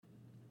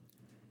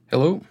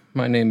Hello,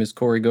 my name is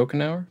Cory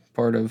Gochanour,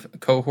 part of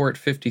Cohort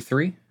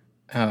 53.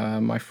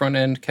 My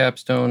front-end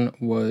capstone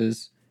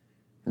was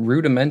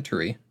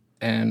rudimentary,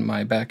 and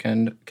my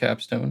back-end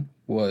capstone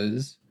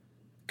was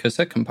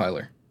cassette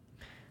compiler.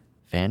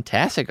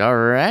 Fantastic.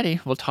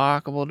 Alrighty. We'll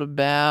talk a little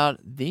about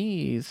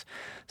these.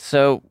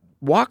 So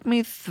walk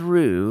me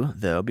through,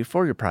 though,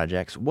 before your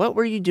projects, what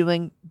were you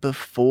doing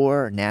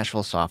before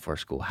Nashville Software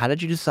School? How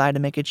did you decide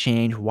to make a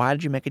change? Why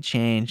did you make a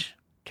change?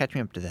 Catch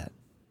me up to that.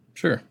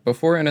 Sure.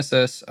 Before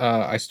NSS,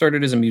 I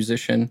started as a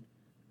musician,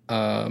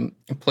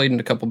 played in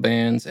a couple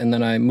bands, and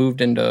then I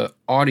moved into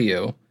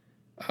audio,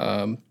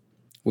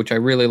 which I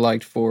really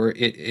liked for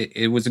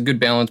it was a good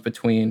balance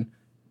between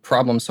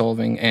problem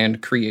solving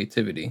and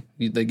creativity.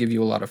 They give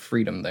you a lot of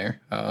freedom there.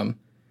 And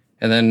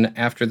then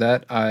after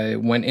that, I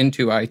went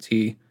into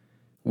IT,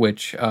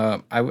 which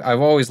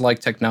I've always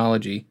liked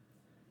technology,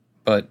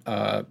 but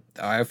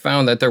I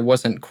found that there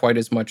wasn't quite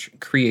as much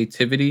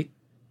creativity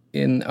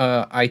in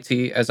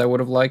IT as I would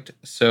have liked.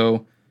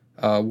 So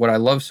what I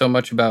love so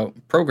much about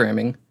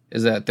programming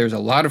is that there's a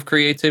lot of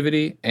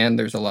creativity and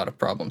there's a lot of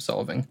problem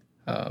solving.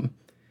 And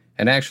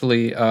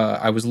actually,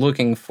 I was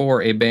looking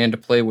for a band to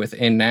play with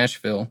in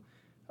Nashville,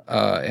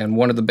 and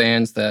one of the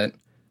bands that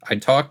I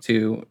talked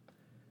to,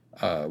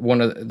 one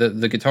of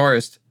the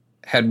guitarist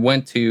had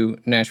went to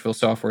Nashville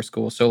Software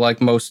School. So like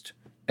most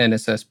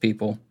NSS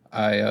people,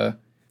 I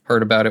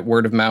heard about it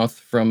word of mouth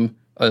from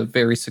a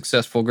very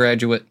successful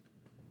graduate.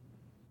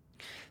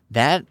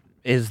 That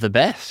is the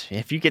best.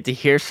 If you get to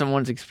hear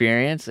someone's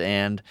experience,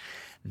 and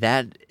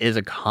that is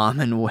a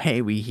common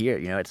way we hear,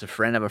 it's a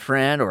friend of a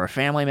friend or a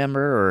family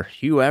member or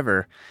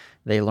whoever,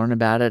 they learn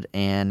about it,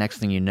 and next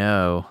thing you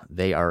know,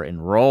 they are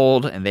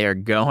enrolled and they are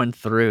going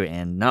through.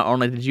 And not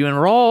only did you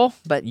enroll,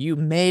 but you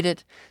made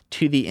it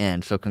to the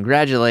end. So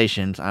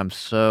congratulations. I'm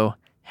so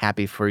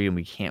happy for you, and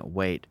we can't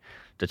wait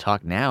to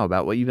talk now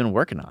about what you've been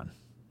working on.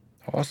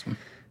 Awesome.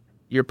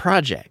 Your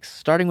projects,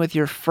 starting with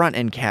your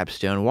front-end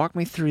capstone. Walk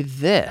me through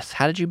this.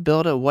 How did you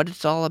build it? What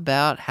it's all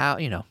about? How,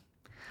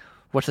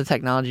 what's the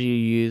technology you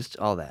used?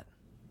 All that.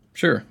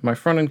 Sure. My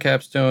front-end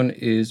capstone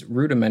is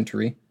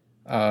rudimentary.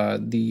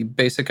 The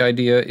basic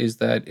idea is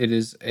that it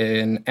is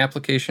an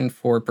application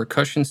for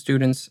percussion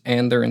students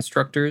and their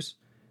instructors.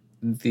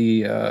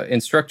 The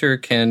instructor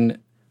can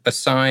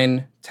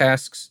assign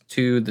tasks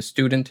to the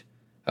student,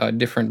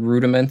 different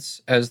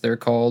rudiments, as they're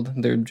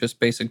called. They're just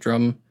basic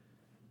drum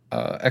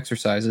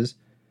exercises.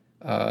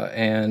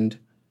 And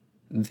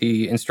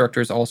the instructor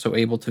is also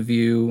able to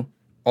view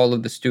all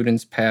of the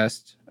students'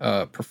 past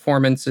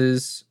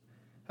performances,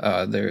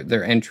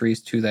 their entries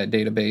to that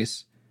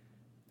database.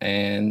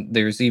 And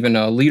there's even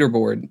a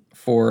leaderboard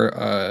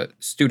for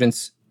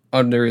students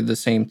under the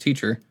same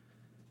teacher,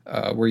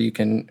 where you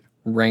can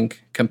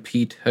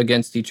compete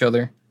against each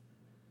other.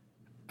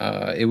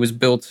 It was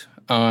built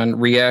on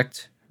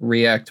React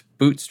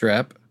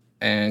Bootstrap,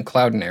 and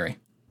Cloudinary.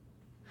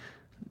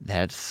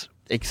 That's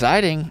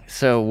exciting.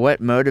 So what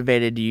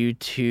motivated you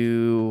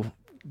to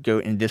go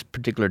in this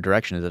particular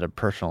direction? Is it a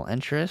personal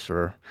interest,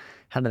 or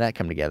how did that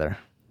come together?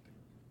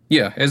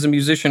 Yeah, as a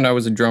musician, I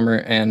was a drummer,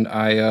 and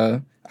I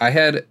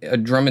had a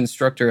drum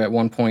instructor at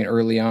one point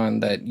early on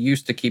that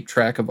used to keep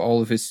track of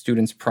all of his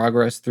students'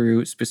 progress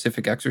through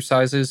specific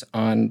exercises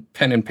on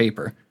pen and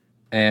paper.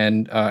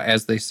 And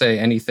as they say,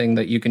 anything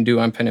that you can do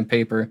on pen and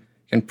paper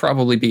can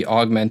probably be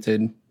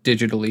augmented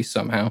digitally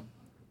somehow.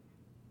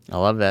 I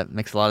love that.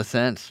 Makes a lot of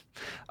sense.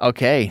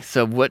 Okay,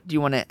 so what do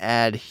you want to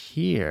add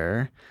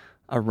here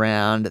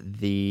around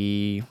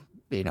the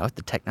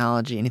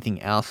technology?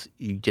 Anything else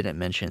you didn't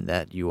mention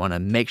that you want to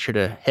make sure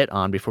to hit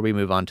on before we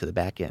move on to the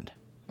back end?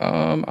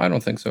 I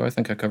don't think so. I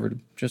think I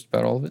covered just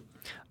about all of it.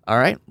 All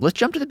right, let's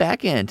jump to the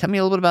back end. Tell me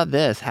a little bit about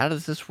this. How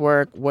does this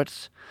work?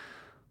 What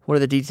are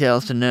the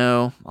details to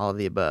know? All of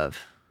the above.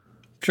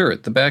 Sure.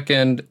 The back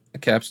end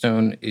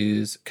capstone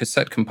is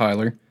cassette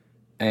compiler.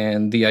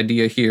 And the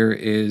idea here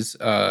is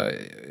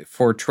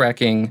for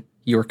tracking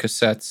your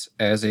cassettes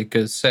as a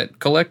cassette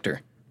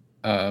collector.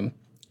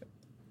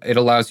 It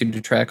allows you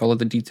to track all of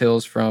the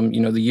details from,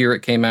 the year it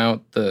came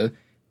out, the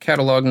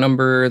catalog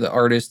number, the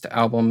artist,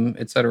 album,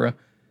 etc.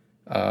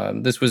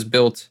 This was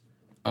built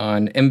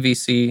on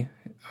MVC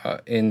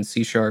in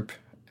C#.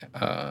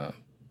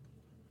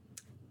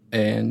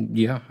 And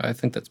yeah, I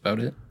think that's about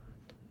it.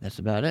 That's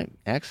about it.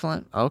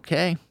 Excellent.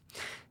 Okay.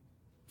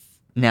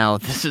 Now,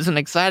 this is an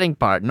exciting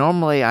part.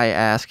 Normally, I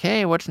ask,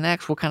 hey, what's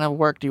next? What kind of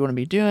work do you want to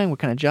be doing? What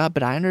kind of job?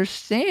 But I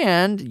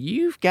understand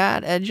you've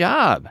got a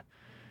job.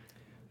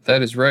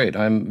 That is right.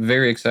 I'm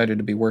very excited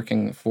to be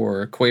working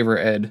for Quaver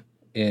Ed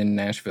in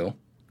Nashville.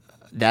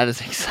 That is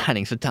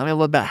exciting. So tell me a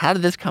little about how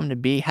did this come to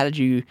be? How did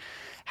you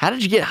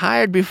get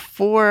hired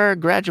before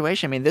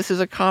graduation? I mean, this is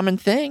a common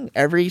thing.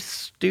 Every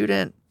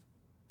student,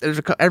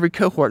 every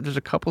cohort, there's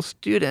a couple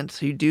students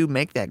who do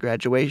make that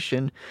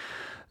graduation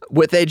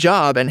with a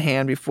job in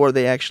hand before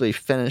they actually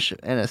finish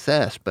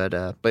NSS.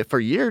 But for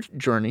your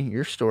journey,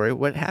 your story,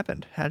 what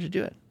happened? How did you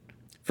do it?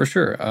 For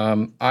sure.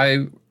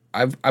 I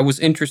was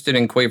interested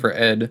in Quaver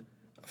Ed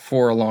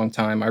for a long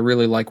time. I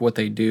really like what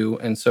they do,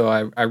 and so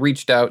I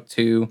reached out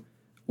to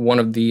one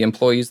of the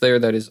employees there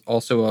that is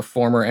also a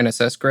former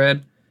NSS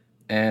grad,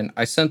 and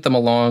I sent them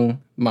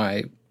along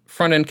my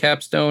front-end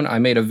capstone. I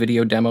made a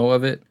video demo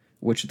of it,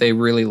 which they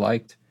really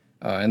liked,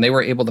 and they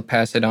were able to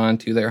pass it on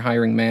to their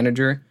hiring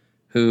manager,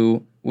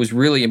 who was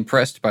really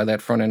impressed by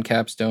that front-end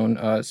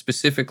capstone.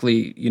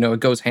 Specifically, it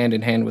goes hand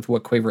in hand with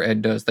what Quaver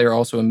Ed does. They're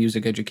also a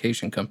music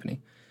education company.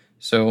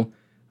 So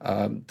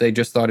they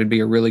just thought it'd be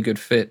a really good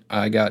fit.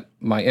 I got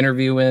my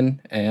interview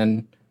in,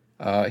 and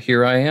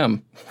here I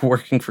am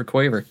working for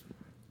Quaver.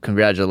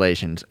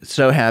 Congratulations.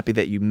 So happy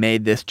that you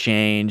made this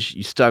change.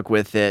 You stuck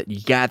with it. You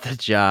got the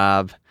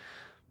job.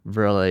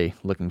 Really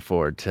looking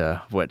forward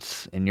to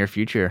what's in your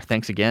future.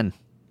 Thanks again.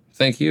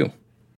 Thank you.